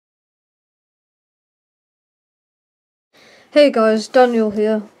Hey guys, Daniel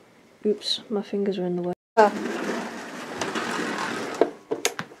here. Oops, my fingers are in the way.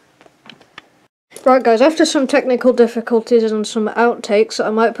 Right guys, after some technical difficulties and some outtakes that I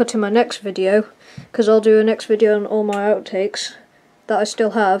might put in my next video, because I'll do a next video on all my outtakes that I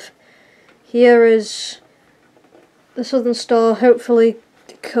still have, here is the Southern Star, hopefully.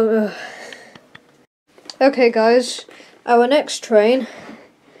 Okay guys, our next train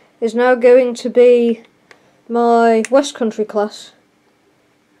is now going to be my West Country class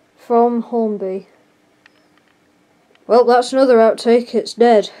from Hornby. Well, that's another outtake, it's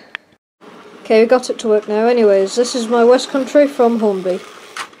dead. Okay, we got it to work now. Anyways, this is my West Country from Hornby.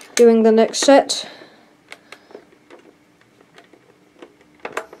 Doing the next set.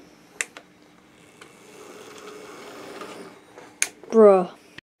 Bruh.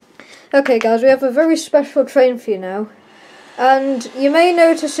 Okay guys, we have a very special train for you now. And you may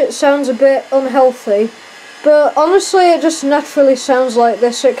notice it sounds a bit unhealthy, but honestly it just naturally sounds like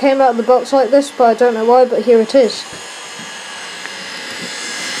this. It came out of the box like this, but I don't know why, but here it is.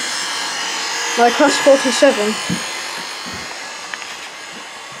 My class 47.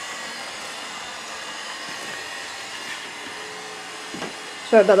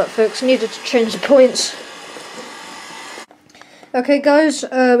 Sorry about that folks, needed to change the points. Okay guys,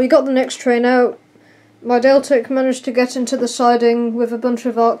 we got the next train out. My Deltic managed to get into the siding with a bunch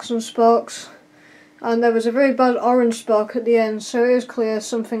of arcs and sparks, and there was a very bad orange spark at the end, so it is clear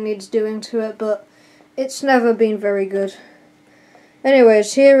something needs doing to it, but it's never been very good.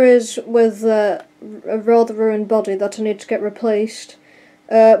 Anyways, here is with a rather ruined body that I need to get replaced.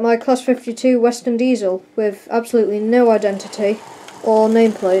 My Class 52 Western Diesel with absolutely no identity or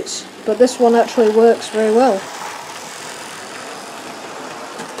nameplates, but this one actually works very well.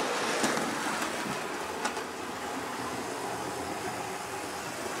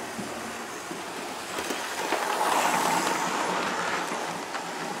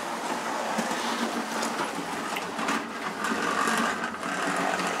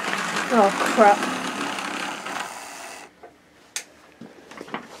 Oh crap.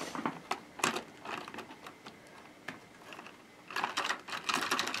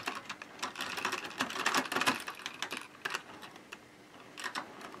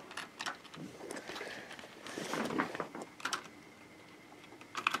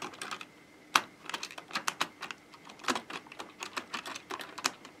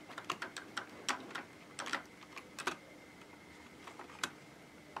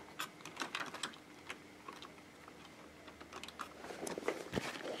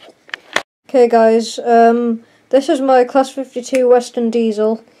 Okay guys, this is my Class 52 Western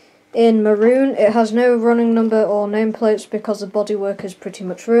Diesel in maroon. It has no running number or nameplates because the bodywork is pretty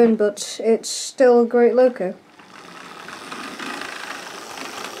much ruined, but it's still a great loco.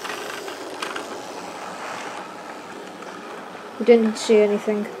 We didn't see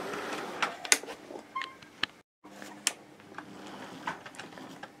anything.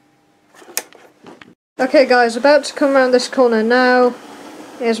 Okay guys, about to come around this corner now.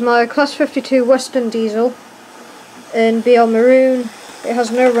 Here's my Class 52 Western Diesel in BL Maroon. It has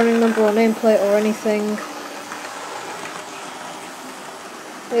no running number or nameplate or anything.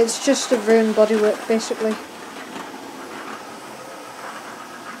 It's just a ruined bodywork basically.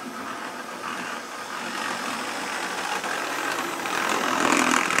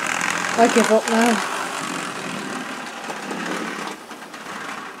 I give up now.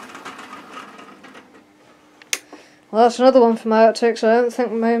 Well, that's another one for my outtakes. I don't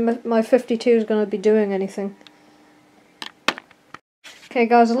think my 52 is going to be doing anything. Okay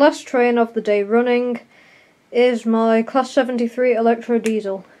guys, the last train of the day running is my Class 73 Electro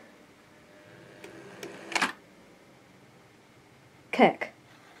Diesel. Keck.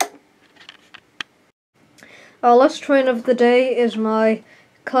 Our last train of the day is my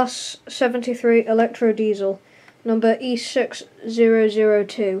Class 73 Electro Diesel, number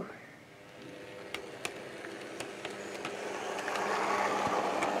E6002.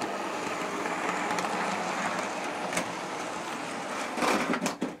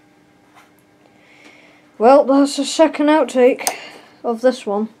 Well, that's the second outtake of this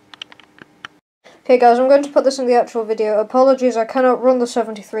one. Okay guys, I'm going to put this in the actual video. Apologies, I cannot run the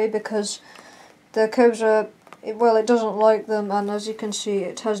 73 because the codes are, well, it doesn't like them, and as you can see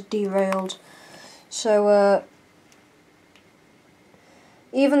it has derailed. So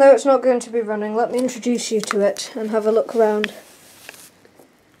even though it's not going to be running, let me introduce you to it and have a look around.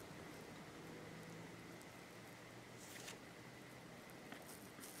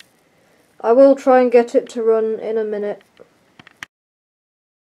 I will try and get it to run in a minute.